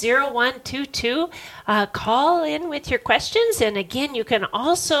 877-795-0122. Call in with your questions. And again, you can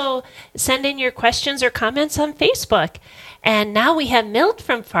also send in your questions or comments on Facebook. And now we have Milt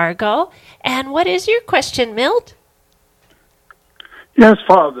from Fargo. And what is your question, Milt? Yes,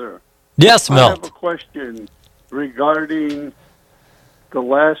 Father. Yes, Milt. I have a question regarding the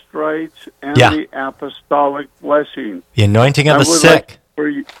last rites and the apostolic blessing. The anointing of the sick.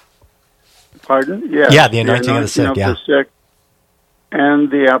 Pardon? Yes. Yeah, the anointing of the sick, the sick and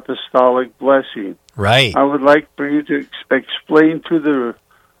the apostolic blessing. Right. I would like for you to explain to the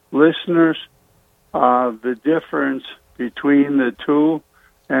listeners the difference between the two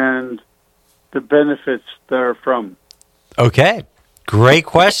and the benefits therefrom. Okay. Great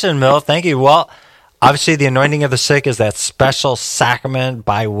question, Milt. Thank you. Well, obviously the anointing of the sick is that special sacrament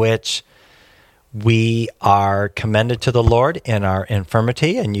by which we are commended to the Lord in our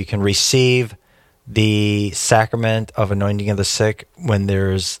infirmity, and you can receive the sacrament of anointing of the sick when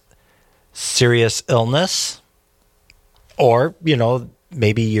there's serious illness or,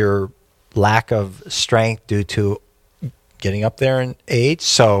 maybe your lack of strength due to getting up there in age.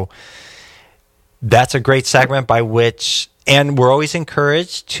 So that's a great sacrament by which, and we're always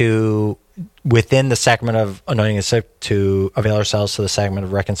encouraged to, within the sacrament of anointing the sick, to avail ourselves to the sacrament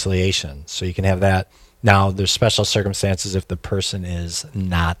of reconciliation. So you can have that. Now, there's special circumstances if the person is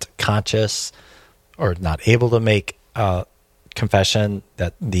not conscious or not able to make a confession,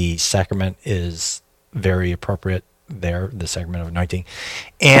 that the sacrament is very appropriate there, the sacrament of anointing.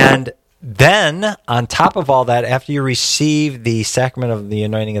 And then, on top of all that, after you receive the sacrament of the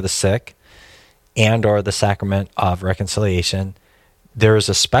anointing of the sick and or the sacrament of reconciliation, there is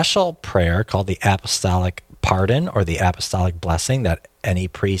a special prayer called the apostolic pardon or the apostolic blessing that any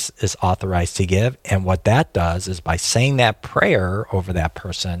priest is authorized to give. And what that does is by saying that prayer over that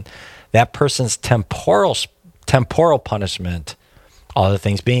person's temporal punishment, all other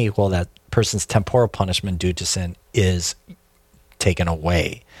things being equal, that person's temporal punishment due to sin is taken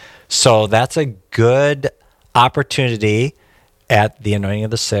away. So that's a good opportunity at the anointing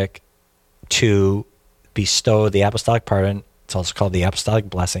of the sick to bestow the apostolic pardon. It's also called the apostolic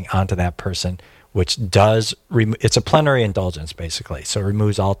blessing onto that person, which does it's a plenary indulgence basically. So it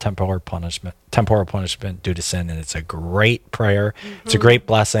removes all temporal punishment due to sin, and it's a great prayer. Mm-hmm. It's a great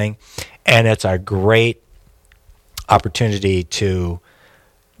blessing, and it's a great opportunity to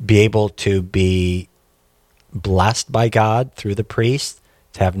be able to be blessed by God through the priest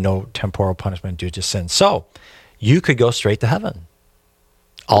to have no temporal punishment due to sin. So you could go straight to heaven.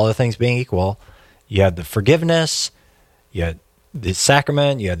 All the things being equal, you have the forgiveness, you had the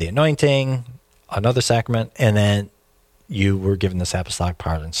sacrament, you had the anointing, another sacrament, and then you were given this apostolic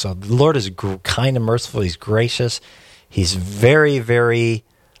pardon. So the Lord is kind and merciful. He's gracious. He's very, very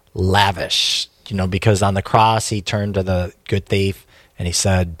lavish, because on the cross he turned to the good thief and he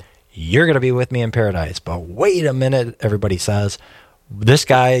said, "You're going to be with me in paradise." But wait a minute, everybody says, this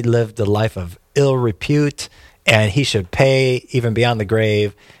guy lived a life of ill repute and he should pay even beyond the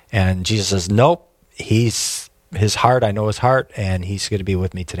grave. And Jesus says, nope, he's his heart. I know his heart, and he's going to be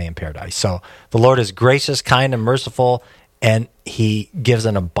with me today in paradise. So the Lord is gracious, kind, and merciful, and he gives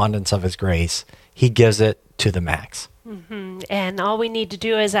an abundance of his grace. He gives it to the max. Mm-hmm. And all we need to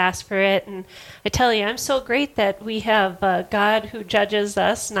do is ask for it. And I tell you, I'm so great that we have a God who judges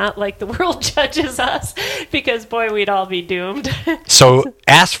us, not like the world judges us, because, boy, we'd all be doomed. So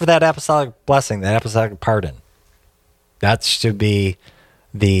ask for that apostolic blessing, that apostolic pardon. That should be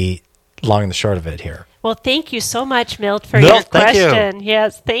the long and the short of it here. Well, thank you so much, Milt, for your question. You.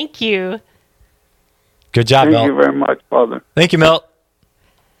 Yes, thank you. Good job, Milt. Thank you very much, Father. Thank you, Milt.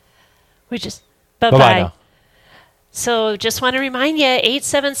 We just bye-bye now. So just want to remind you,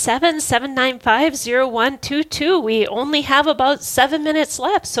 877-795-0122. We only have about 7 minutes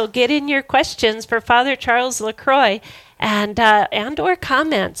left, so get in your questions for Father Charles LaCroix and or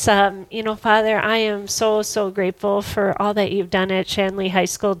comments. Father, I am so grateful for all that you've done at Shanley High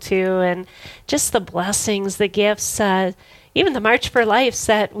School, too, and just the blessings, the gifts, even the March for Lives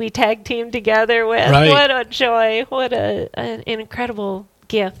that we tag team together with. Right. What a joy. What an incredible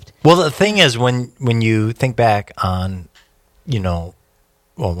gift. Well, the thing is, when you think back on,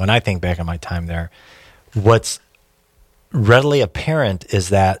 when I think back on my time there, what's readily apparent is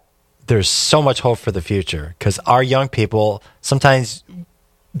that there's so much hope for the future, because our young people, sometimes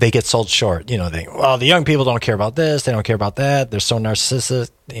they get sold short. The young people don't care about this, they don't care about that, they're so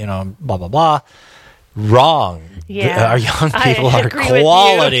narcissistic, blah, blah, blah. Wrong. Yeah, our young people are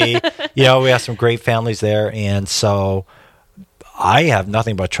quality. We have some great families there, and so I have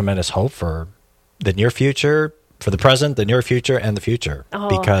nothing but tremendous hope for the near future, for the present, the near future, and the future.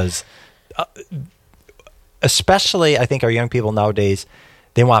 Because especially, I think our young people nowadays,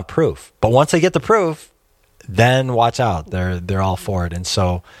 they want proof. But once they get the proof, then watch out. They're all for it. And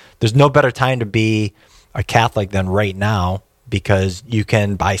so there's no better time to be a Catholic than right now, because you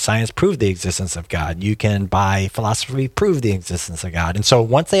can, by science, prove the existence of God. You can, by philosophy, prove the existence of God. And so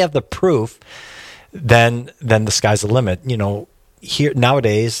once they have the proof, then the sky's the limit. Here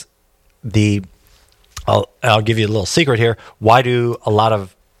nowadays, I'll give you a little secret here. Why do a lot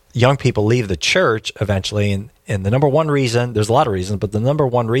of young people leave the church eventually? And the number one reason, there's a lot of reasons, but the number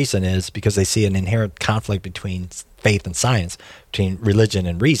one reason is because they see an inherent conflict between faith and science, between religion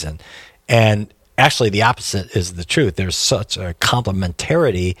and reason. And actually, the opposite is the truth. There's such a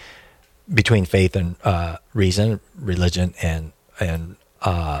complementarity between faith and reason, religion, and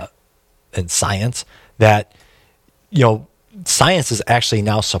science that science is actually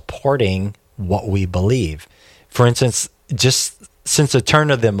now supporting what we believe. For instance, just since the turn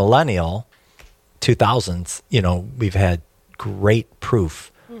of the millennial 2000s, we've had great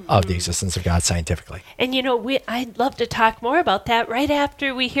proof of the existence of God scientifically. And I'd love to talk more about that right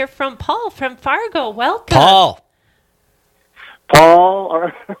after we hear from Paul from Fargo. Welcome, Paul.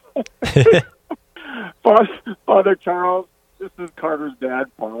 Father Charles, this is Carter's dad,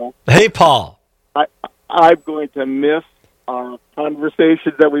 Paul. Hey, Paul. I'm going to miss our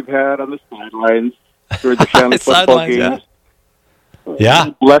conversations that we've had on the sidelines during the Shanley football games.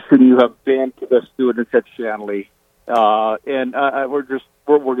 Yeah. Blessing you have been to the students at Shanley. And we're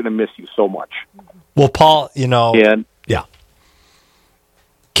going to miss you so much. Well, Paul, yeah.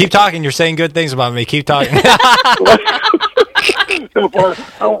 Keep talking. You're saying good things about me. Keep talking. One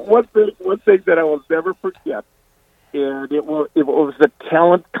thing that I will never forget, and it was the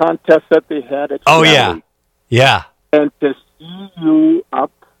talent contest that they had at Shanley. Yeah. And to see you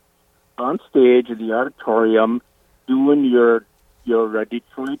up on stage in the auditorium doing your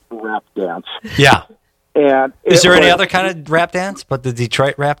Detroit rap dance. Yeah. And is there any other kind of rap dance but the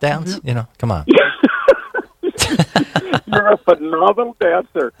Detroit rap dance? Come on. You're a phenomenal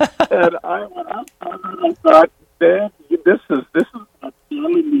dancer, and I thought, man, this is a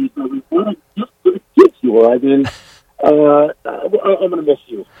feeling me. Just to get you. I mean, I'm going to miss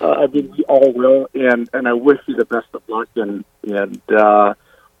you. We all will, and I wish you the best of luck, and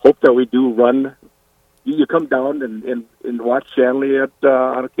hope that we do run. You come down and watch Shanley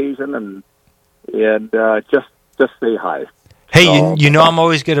on occasion, and just say hi. Hey, I'm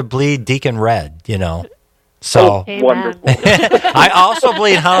always going to bleed Deacon Red, So wonderful. I also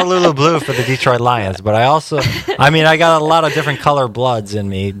bleed Honolulu Blue for the Detroit Lions, but I got a lot of different color bloods in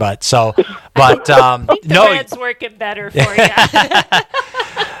me, but the red's working better for you.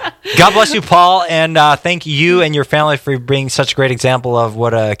 God bless you, Paul, and thank you and your family for being such a great example of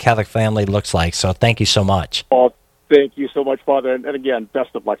what a Catholic family looks like. So thank you so much. Paul, thank you so much, Father, and again, best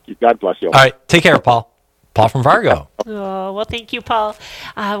of luck to you. God bless you. All right, take care, Paul. Paul from Fargo. Oh, well, thank you, Paul.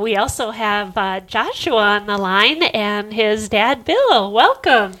 We also have Joshua on the line and his dad, Bill.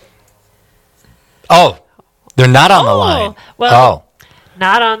 Welcome. Oh, they're not on the line. Well,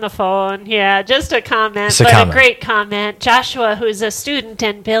 Not on the phone. Yeah, just a comment, a great comment. Joshua, who's a student,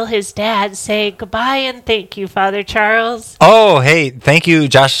 and Bill, his dad, say goodbye and thank you, Father Charles. Oh, hey, thank you,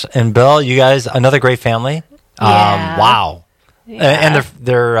 Josh and Bill. You guys, another great family. Yeah. Wow. Yeah. And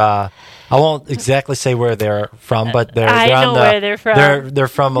they're I won't exactly say where they're from, but I know where they're from. They're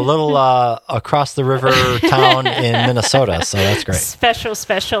from a little across the river town in Minnesota, so that's great.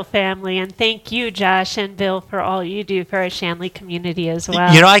 Special family, and thank you, Josh and Bill, for all you do for our Shanley community as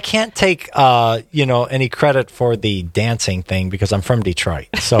well. You know, I can't take any credit for the dancing thing because I'm from Detroit,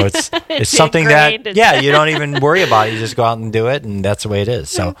 so it's something that you don't even worry about it. You just go out and do it, and that's the way it is.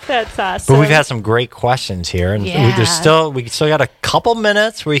 So that's awesome. But we've had some great questions here, and we still got a couple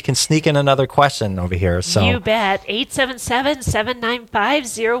minutes where you can sneak in another question over here. So you bet.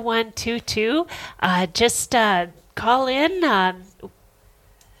 877-795-0122. Just call in.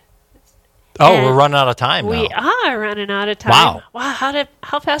 We're running out of time now. We are running out of time. Wow.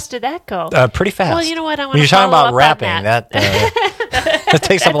 How fast did that go? Pretty fast. Well, you know what? I want when to you're talking about rapping, that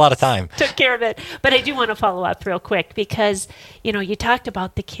takes up a lot of time. Took care of it. But I do want to follow up real quick because, you talked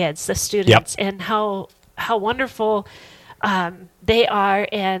about the kids, the students, and how wonderful they are,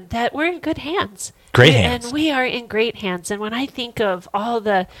 and that we're in good hands. Great hands. And we are in great hands. And when I think of all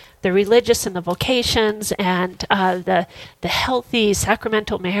the religious and the vocations and the healthy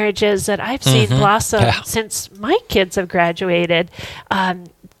sacramental marriages that I've seen blossom since my kids have graduated,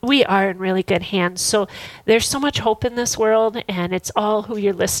 we are in really good hands. So there's so much hope in this world, and it's all who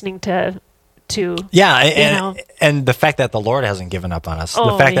you're listening to. And the fact that the Lord hasn't given up on us,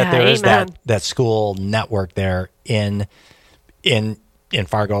 the fact that there is that school network there in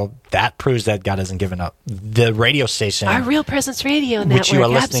Fargo, that proves that God hasn't given up. The radio station, our Real Presence Radio network, which you are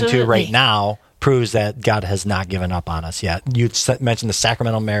listening to right now, proves that God has not given up on us yet. You mentioned the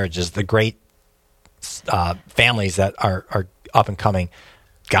sacramental marriages, the great families that are up and coming.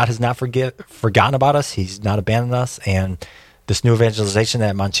 God has not forgotten about us. He's not abandoned us, and this new evangelization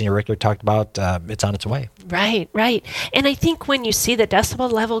that Monsignor Richter talked about, it's on its way. Right. And I think when you see the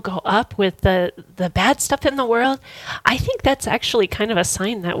decibel level go up with the bad stuff in the world, I think that's actually kind of a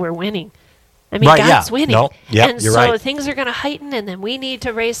sign that we're winning. I mean, God's winning. And so things are going to heighten, and then we need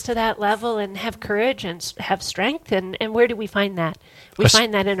to raise to that level and have courage and have strength. And where do we find that? We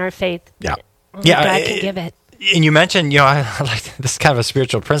find that in our faith. Yeah. God can give it. And you mentioned, I like this kind of a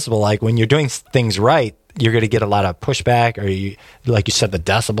spiritual principle, like when you're doing things right, you're going to get a lot of pushback, or like you said, the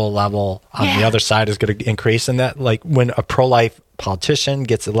decibel level on the other side is going to increase. And that, like when a pro-life politician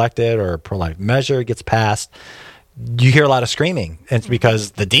gets elected or a pro-life measure gets passed, you hear a lot of screaming. And it's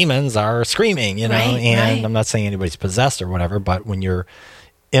because the demons are screaming, I'm not saying anybody's possessed or whatever, but when you're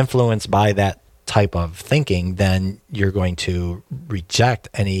influenced by that type of thinking, then you're going to reject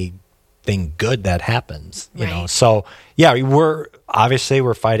anything good that happens, you know. So we're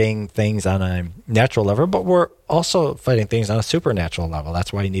fighting things on a natural level, but we're also fighting things on a supernatural level.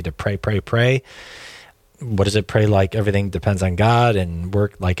 That's why you need to pray. What does it pray like? Everything depends on God, and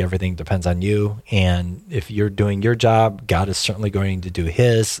work like everything depends on you. And if you're doing your job, God is certainly going to do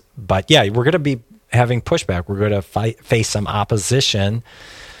his. But we're going to be having pushback. We're going to face some opposition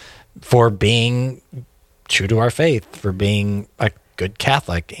for being true to our faith, for being a good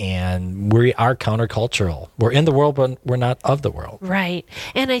Catholic, and we are countercultural. We're in the world, but we're not of the world. Right.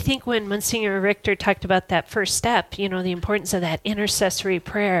 And I think when Monsignor Richter talked about that first step, the importance of that intercessory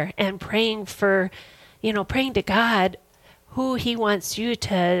prayer and praying for, praying to God who he wants you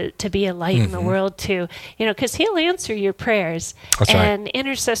to be a light in the world to, because he'll answer your prayers. That's and right.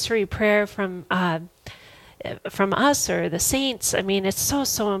 Intercessory prayer from us or the saints, I mean, it's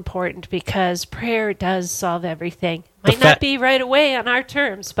so important because prayer does solve everything. Might not be right away on our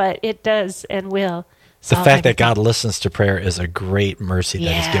terms, but it does and will solve the fact everything. that God listens to prayer is a great mercy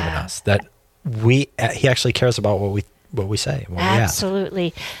that he's given us. That he actually cares about what we say.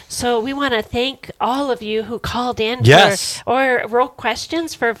 Absolutely. So we want to thank all of you who called in or wrote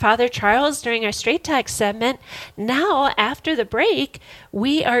questions for Father Charles during our Straight Talk segment. Now, after the break,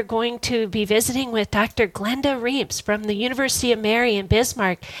 we are going to be visiting with Dr. Glenda Reeves from the University of Mary in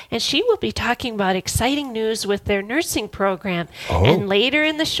Bismarck, and she will be talking about exciting news with their nursing program. And later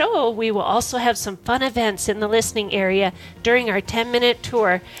in the show, we will also have some fun events in the listening area during our 10-minute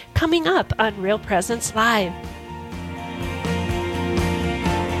tour coming up on Real Presence Live.